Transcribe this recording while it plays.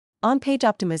On-page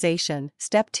optimization.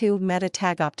 Step 2. Meta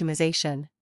tag optimization.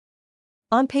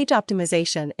 On-page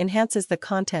optimization enhances the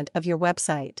content of your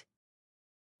website.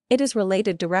 It is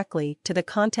related directly to the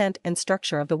content and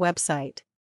structure of the website.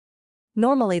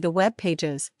 Normally, the web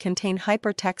pages contain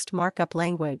hypertext markup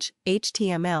language,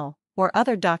 HTML, or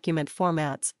other document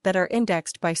formats that are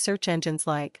indexed by search engines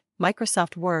like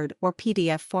Microsoft Word or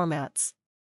PDF formats.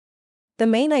 The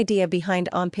main idea behind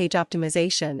on-page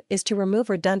optimization is to remove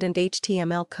redundant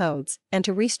HTML codes and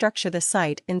to restructure the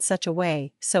site in such a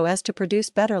way so as to produce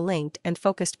better linked and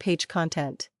focused page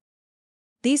content.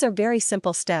 These are very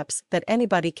simple steps that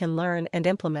anybody can learn and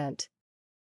implement.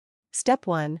 Step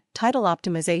 1, Title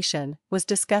optimization, was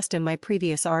discussed in my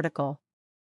previous article.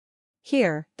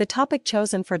 Here, the topic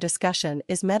chosen for discussion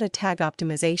is meta tag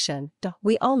optimization.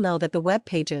 We all know that the web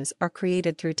pages are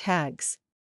created through tags.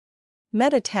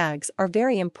 Meta tags are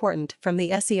very important from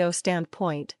the SEO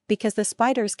standpoint because the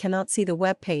spiders cannot see the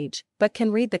web page but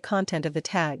can read the content of the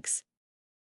tags.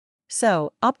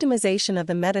 So, optimization of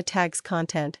the meta tags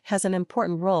content has an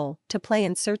important role to play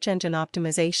in search engine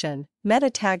optimization. Meta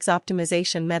tags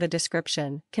optimization. Meta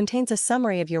description contains a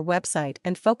summary of your website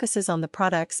and focuses on the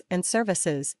products and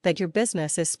services that your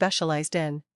business is specialized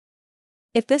in.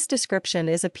 If this description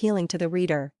is appealing to the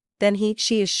reader, then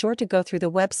she is sure to go through the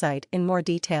website in more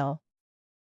detail.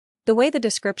 The way the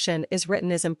description is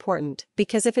written is important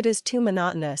because if it is too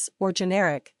monotonous or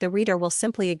generic, the reader will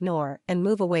simply ignore and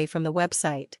move away from the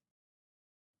website.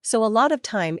 So a lot of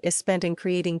time is spent in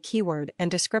creating keyword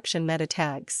and description meta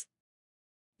tags.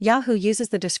 Yahoo uses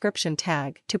the description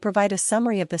tag to provide a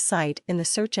summary of the site in the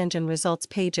search engine results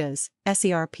pages,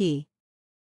 SERP.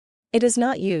 It is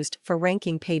not used for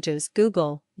ranking pages.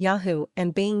 Google, Yahoo,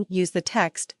 and Bing use the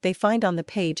text they find on the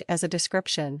page as a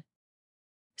description.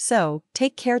 So,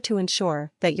 take care to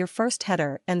ensure that your first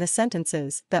header and the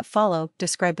sentences that follow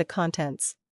describe the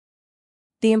contents.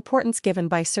 The importance given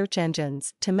by search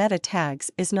engines to meta tags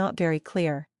is not very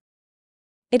clear.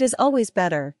 It is always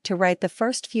better to write the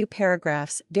first few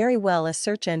paragraphs very well, as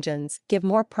search engines give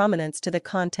more prominence to the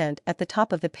content at the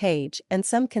top of the page and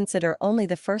some consider only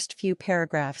the first few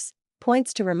paragraphs.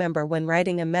 Points to remember when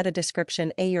writing a meta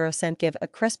description. €cent. Give a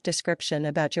crisp description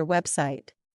about your website.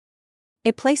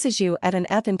 It places you at an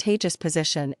advantageous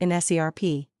position in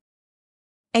SERP.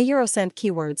 €cent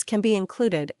keywords can be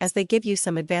included as they give you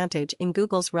some advantage in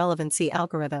Google's relevancy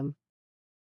algorithm.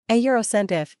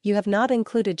 €cent. If you have not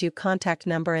included your contact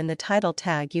number in the title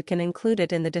tag, you can include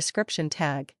it in the description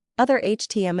tag. Other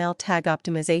HTML tag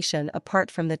optimization.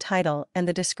 Apart from the title and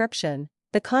the description,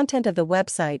 the content of the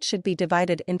website should be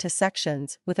divided into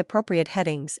sections with appropriate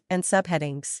headings and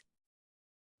subheadings.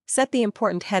 Set the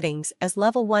important headings as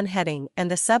level 1 heading and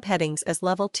the subheadings as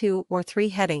level 2 or 3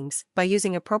 headings by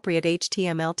using appropriate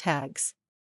HTML tags.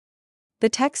 The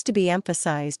text to be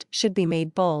emphasized should be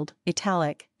made bold,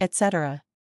 italic, etc.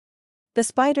 The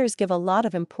spiders give a lot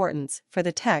of importance for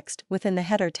the text within the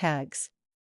header tags.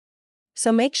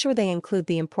 So make sure they include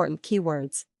the important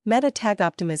keywords. Meta tag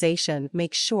optimization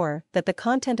makes sure that the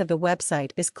content of the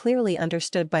website is clearly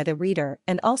understood by the reader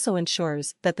and also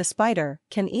ensures that the spider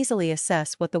can easily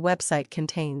assess what the website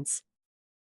contains.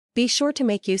 Be sure to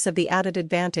make use of the added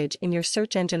advantage in your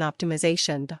search engine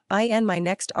optimization. In my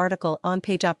next article on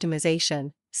page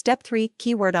optimization, Step 3,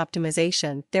 Keyword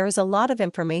optimization. There is a lot of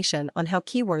information on how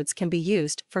keywords can be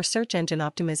used for search engine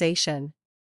optimization.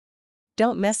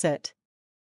 Don't miss it.